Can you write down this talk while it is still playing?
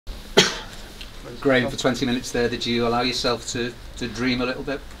Graham, for 20 minutes there, did you allow yourself to dream a little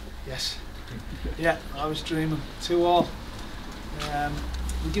bit? Yes. Yeah, I was dreaming. 2-2.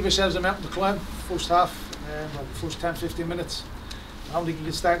 We give ourselves a mountain to climb. First half, first 10-15 minutes. I don't think you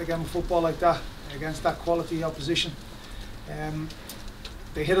can start a game of football like that against that quality opposition.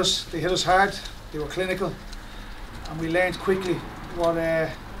 They hit us hard. They were clinical, and we learned quickly what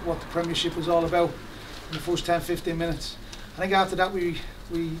the Premiership was all about in the first 10-15 minutes. I think after that we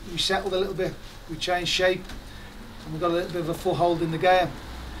settled a little bit. We changed shape, and we got a little bit of a foothold in the game.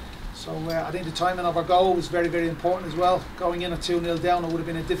 So I think the timing of our goal was very, very important as well. Going in at 2-0 down, it would have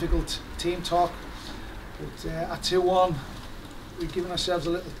been a difficult team talk. But at 2-1, we'd given ourselves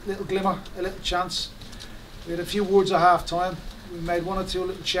a little glimmer, a little chance. We had a few words at half time. We made 1 or 2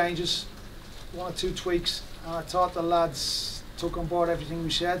 little changes, 1 or 2 tweaks, and I thought the lads took on board everything we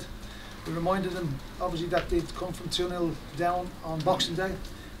said. We reminded them, obviously, that they'd come from 2-0 down on Boxing Day.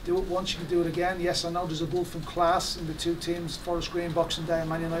 Do it once, you can do it again. Yes, I know there's a gulf in class in the two teams, Forest Green, Boxing Day and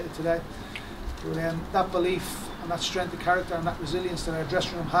Man United today. But that belief and that strength of character and that resilience that our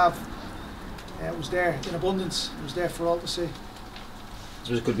dressing room have, it was there in abundance. It was there for all to see.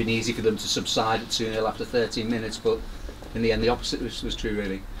 So it could have been easy for them to subside at 2-0 after 13 minutes, but in the end the opposite was true,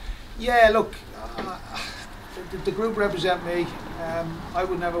 really. Yeah, look, the group represent me. I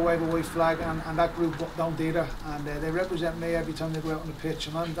would never wave a white flag, and that group don't either. And they represent me every time they go out on the pitch,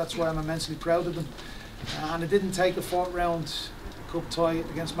 and that's why I'm immensely proud of them. And it didn't take a 4th round cup tie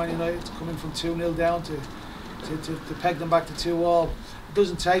against Man United to come in from 2-0 down to peg them back to 2-2. It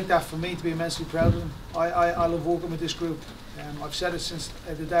doesn't take that for me to be immensely proud of them. I love working with this group. I've said it since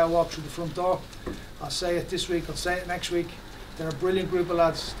the day I walked through the front door. I'll say it this week, I'll say it next week. They're a brilliant group of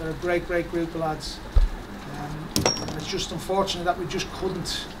lads. They're a great group of lads. And it's just unfortunate that we just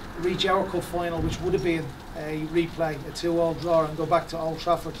couldn't reach our cup final, which would have been a replay, a 2-2 draw, and go back to Old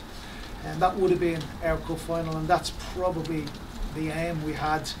Trafford. And that would have been our cup final, and that's probably the aim we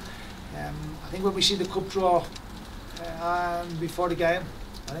had. I think when we see the cup draw before the game,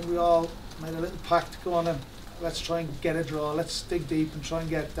 I think we all made a little pact to go on and let's try and get a draw. Let's dig deep and try and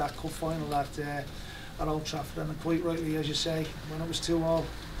get that cup final at Old Trafford. And quite rightly, as you say, when it was 2-2.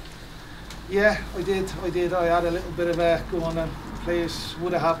 Yeah, I did. I had a little bit of a go on and please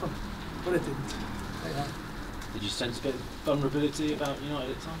would have happened, but it didn't. Yeah. Did you sense a bit of vulnerability about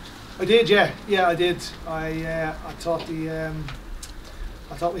United at times? I did, yeah, I did. I thought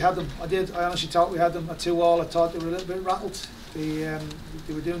I thought we had them. I honestly thought we had them at 2-2. I thought they were a little bit rattled. They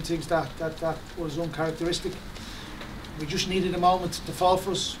were doing things that was uncharacteristic. We just needed a moment to fall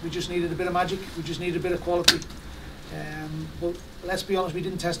for us. We just needed a bit of magic. We just needed a bit of quality. But let's be honest, we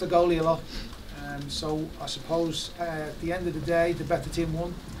didn't test the goalie a lot. So I suppose at the end of the day, the better team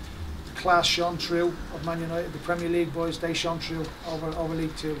won. The class shone through of Man United. The Premier League boys, they shone through over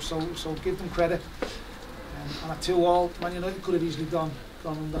League Two. So give them credit. And at 2-2, Man United could have easily gone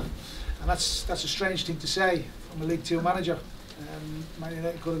under. And that's a strange thing to say from a League Two manager. Man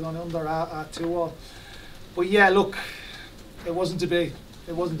United could have gone under at 2-2. But yeah, look, it wasn't to be.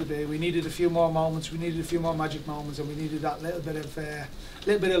 It wasn't to be. We needed a few more moments. We needed a few more magic moments, and we needed that little bit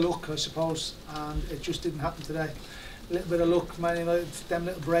of luck, I suppose. And it just didn't happen today. A little bit of luck, Man United, them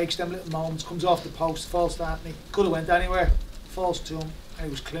little breaks, them little moments. Comes off the post, falls to Anthony. Could have went anywhere. Falls to him. And he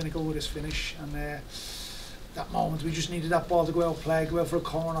was clinical with his finish. And that moment, we just needed that ball to go out play, go out for a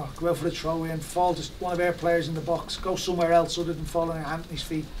corner, go out for a throw in, fall to one of our players in the box, go somewhere else other than falling at Anthony's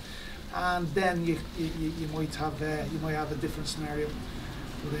feet. And then you might have a different scenario.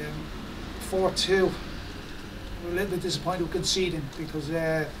 But 4-2, we're a little bit disappointed with conceding because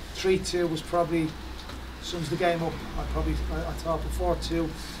 3-2 was probably sums the game up. I thought, but 4-2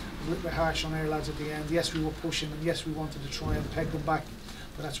 was a little bit harsh on our lads at the end. Yes, we were pushing, and yes, we wanted to try and peg them back.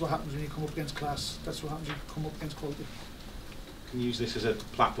 But that's what happens when you come up against class. That's what happens when you come up against quality. Can you use this as a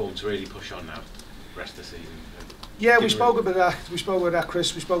platform to really push on now, the rest of the season? Yeah, we spoke about that. We spoke about that,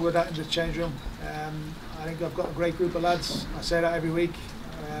 Chris. We spoke about that in the change room. I think I've got a great group of lads. I say that every week.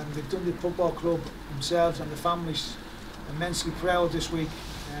 They've done the football club themselves and the families immensely proud this week.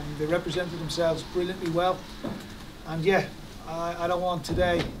 They represented themselves brilliantly well. And yeah, I don't want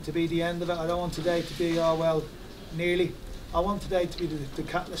today to be the end of it. I don't want today to be, oh well, nearly. I want today to be the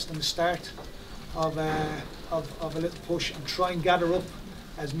catalyst and the start of a little push and try and gather up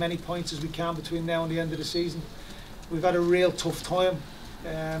as many points as we can between now and the end of the season. We've had a real tough time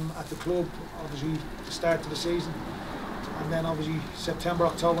at the club, obviously the start of the season, and then obviously September,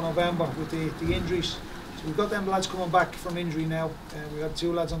 October, November with the injuries. So we've got them lads coming back from injury now. We had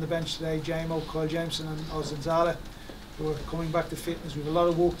 2 lads on the bench today, Jamo, Kyle Jameson and Ozanzala, who are coming back to fitness. We have a lot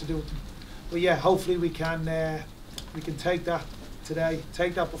of work to do with them. But yeah, hopefully we can take that today,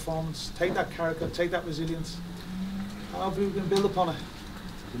 take that performance, take that character, take that resilience, and hopefully we can build upon it.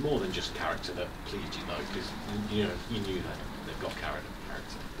 More than just character that pleased you though, because you knew that they've got character.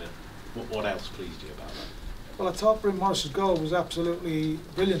 What else pleased you about that? Well, I thought Bryn Morris's goal was absolutely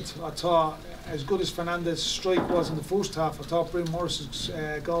brilliant. I thought, as good as Fernandez's strike was in the first half, I thought Bryn Morris's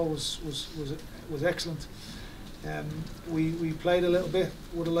goal was excellent. We played a little bit,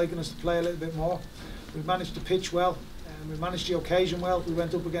 would have liked us to play a little bit more. We managed the pitch well, and we managed the occasion well. We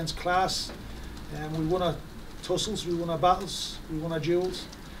went up against class, and we won our tussles, we won our battles, we won our duels.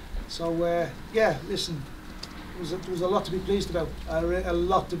 So yeah, listen, there was a lot to be pleased about. A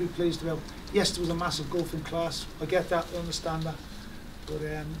lot to be pleased about. Yes, there was a massive gulf in class. I get that, I understand that. But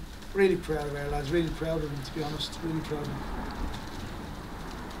really proud of our lads, really proud of them, to be honest, really proud of them.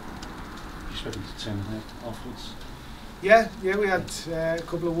 You spoken to Tim afterwards? Yeah, we had a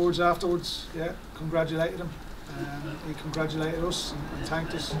couple of words afterwards. Yeah, congratulated him. He congratulated us and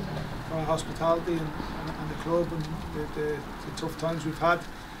thanked us for our hospitality and the club and the tough times we've had.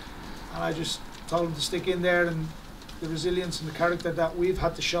 And I just told him to stick in there, and the resilience and the character that we've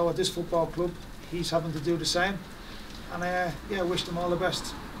had to show at this football club, he's having to do the same. And yeah, wished him all the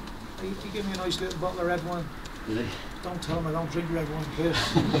best. He gave me a nice little bottle of red wine. Really? Don't tell him I don't drink red wine, please.